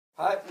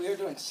Hi, we are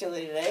doing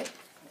Chile today,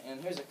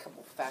 and here's a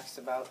couple facts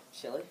about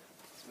Chile.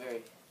 It's a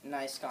very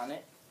nice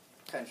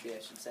country, I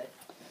should say.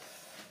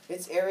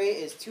 Its area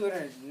is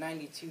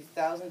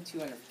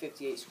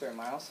 292,258 square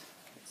miles.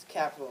 Its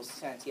capital is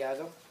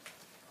Santiago.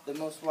 The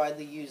most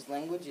widely used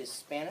language is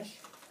Spanish.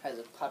 Has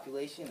a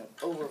population of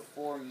over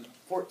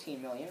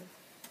 14 million.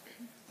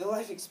 The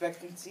life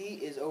expectancy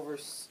is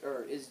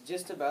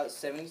just about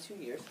 72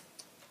 years.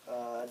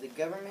 The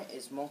government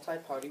is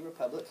multi-party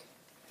republic.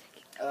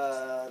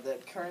 The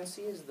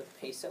currency is the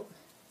peso.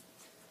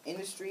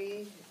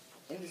 Industries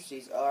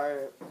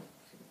are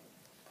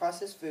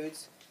processed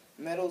foods,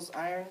 metals,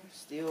 iron,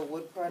 steel,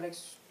 wood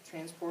products,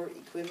 transport,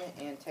 equipment,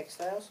 and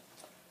textiles.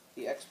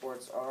 The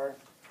exports are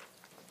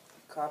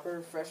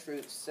copper, fresh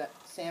fruits,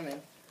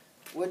 salmon,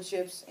 wood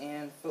chips,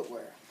 and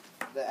footwear.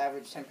 The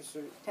average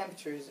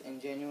temperatures in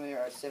January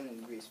are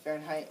 70 degrees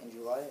Fahrenheit, and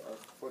July are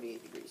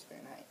 48 degrees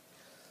Fahrenheit.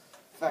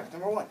 Fact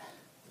number 1.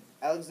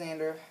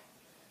 Alexander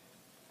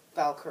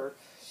Falkirk,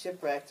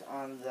 shipwrecked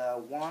on the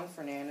Juan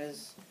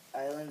Fernandez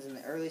Islands in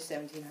the early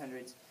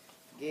 1700s,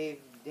 gave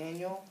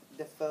Daniel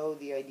Defoe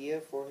the idea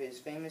for his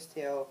famous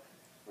tale,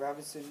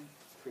 Robinson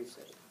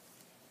Crusoe.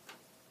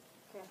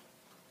 Okay.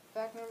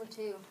 Fact number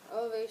 2.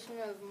 Elevation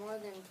of more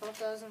than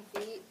 12,000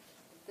 feet,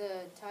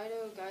 the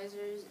tidal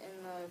geysers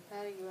in the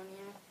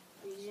Patagonia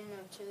region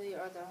of Chile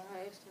are the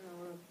highest in the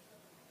world.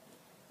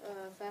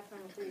 Fact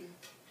number 3.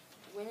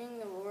 Winning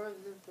the War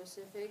of the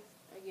Pacific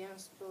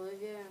against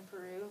Bolivia and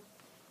Peru,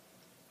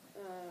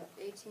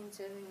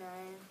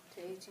 1879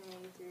 to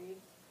 1883,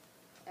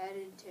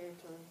 added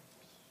territory.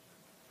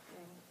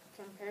 And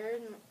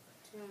compared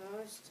to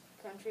most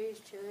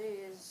countries, Chile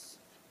is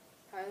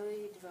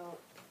highly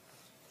developed.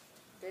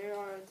 There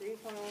are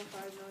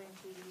 3.15 million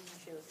people in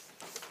Chile.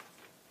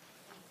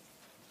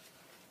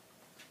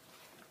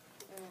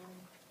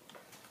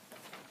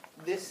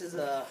 This is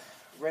a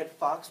red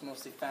fox,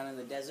 mostly found in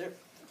the desert.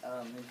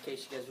 In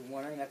case you guys were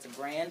wondering, that's a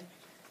brand.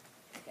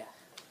 Yeah.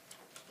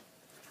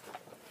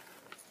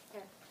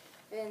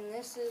 And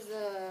this is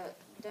the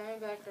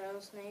diamondback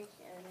rattlesnake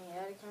in the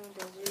Atacama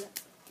Desert.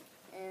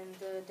 And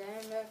the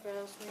diamondback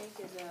rattlesnake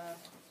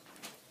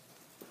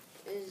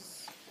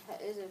is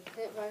a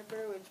pit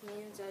viper, which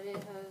means that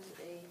it has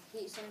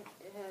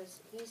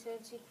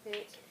heat-sensing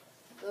pits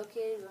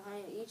located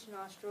behind each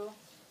nostril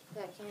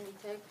that can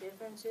detect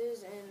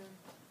differences in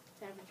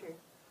temperature.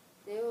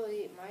 They will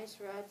eat mice,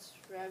 rats,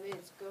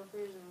 rabbits,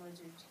 gophers, and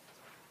lizards.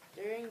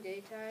 During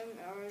daytime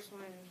hours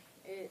when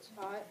it's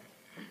hot,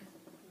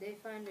 they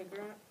find a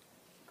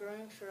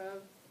growing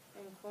shrub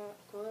and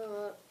coil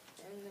up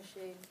in the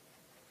shade.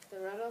 The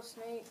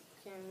rattlesnake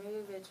can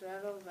move its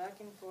rattle back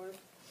and forth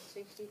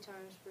 60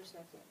 times per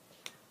second.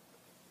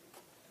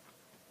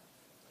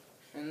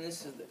 And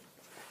this is the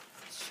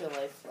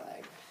Chile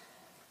flag.